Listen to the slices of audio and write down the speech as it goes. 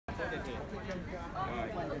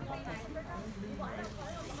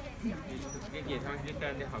Cái gì thôi, cái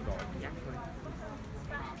tên để họ gọi nhắc thôi.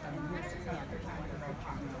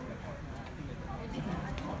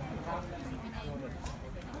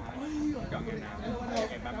 Chọn ngày nào?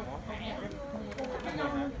 Ngày 31.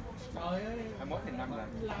 31 thì 5 lần.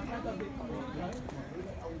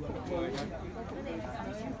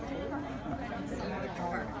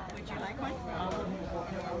 Would you like one?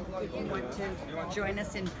 If you want to join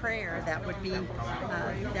us in prayer, that would be a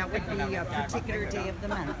particular day of the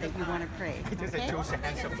month that you want to pray.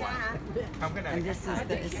 Okay? And this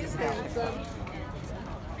is that.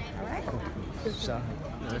 All right.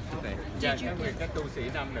 Dạ, nguyện các tu sĩ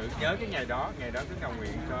nam nữ nhớ cái ngày đó cứ cầu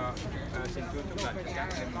nguyện cho xin Chúa chúc lành cho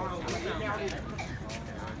các em.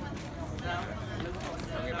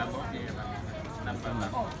 Ngày 31 gì các bạn? 5 lần.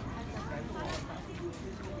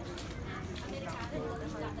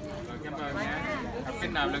 Cảm ơn nha. Học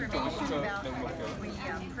sinh nào lần một chỗ. We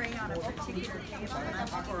pray on a particular day of the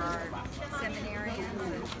month for our seminarians.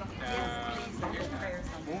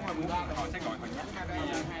 Muốn họ sẽ gọi họ nhắc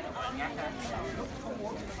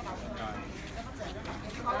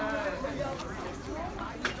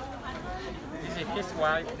This is his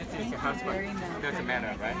wife, this is your husband. Doesn't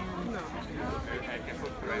matter, right? No. I can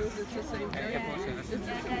put correct.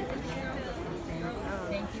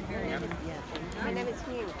 Thank you very much. My name is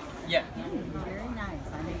Hugh. Yeah. Very nice.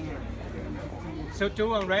 I mean, So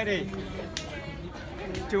 2 already.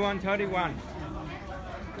 2 on 31.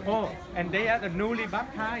 Oh, and they are the newly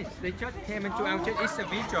baptized. They just came into our church. It's a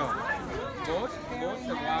vigil. Both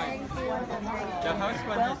the wife. The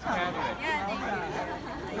husband is Catholic.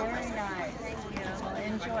 very nice.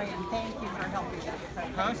 Enjoy and thank you for helping us.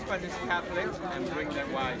 Husband is Catholic and bring their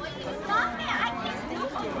wife.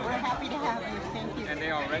 We're happy to have you. Thank you. And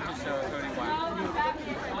they are registered 31.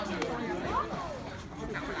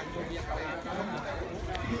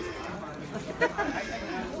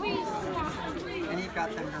 And he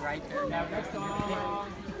got them to write their numbers.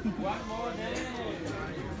 One more day.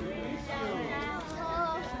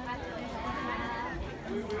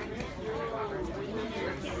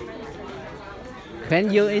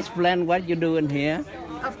 Can you explain what you do in here?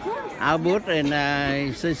 Of course. Albert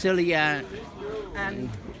and Cecilia.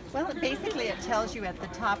 Well, basically it tells you at the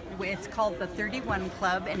top, it's called the 31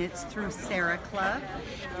 Club, and it's through Serra Club.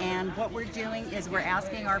 And what we're doing is we're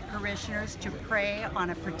asking our parishioners to pray on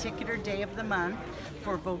a particular day of the month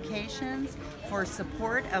for vocations, for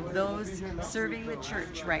support of those serving the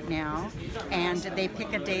church right now. And they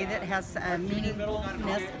pick a day that has a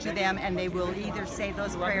meaningness to them, and they will either say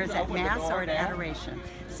those prayers at Mass or at Adoration.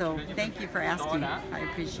 So thank you for asking. I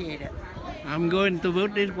appreciate it. I'm going to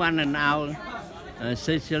put this one and now.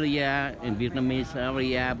 Cecilia in Vietnamese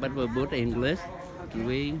area, but we both English.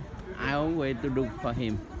 I always to do for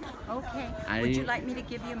him. Okay. Would you like me to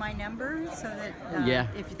give you my number so that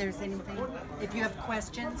if there's anything, if you have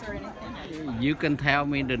questions or anything? You can tell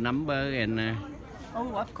me the number and.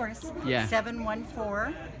 Oh, of course. Yeah.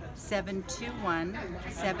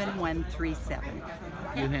 714-721-7137.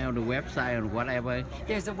 You have the website or whatever.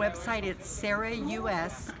 There's a website. It's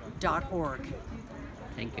serraus.org.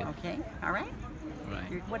 Thank you. Okay. All right.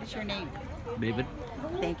 Right. What is your name? David.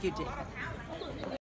 Thank you, David.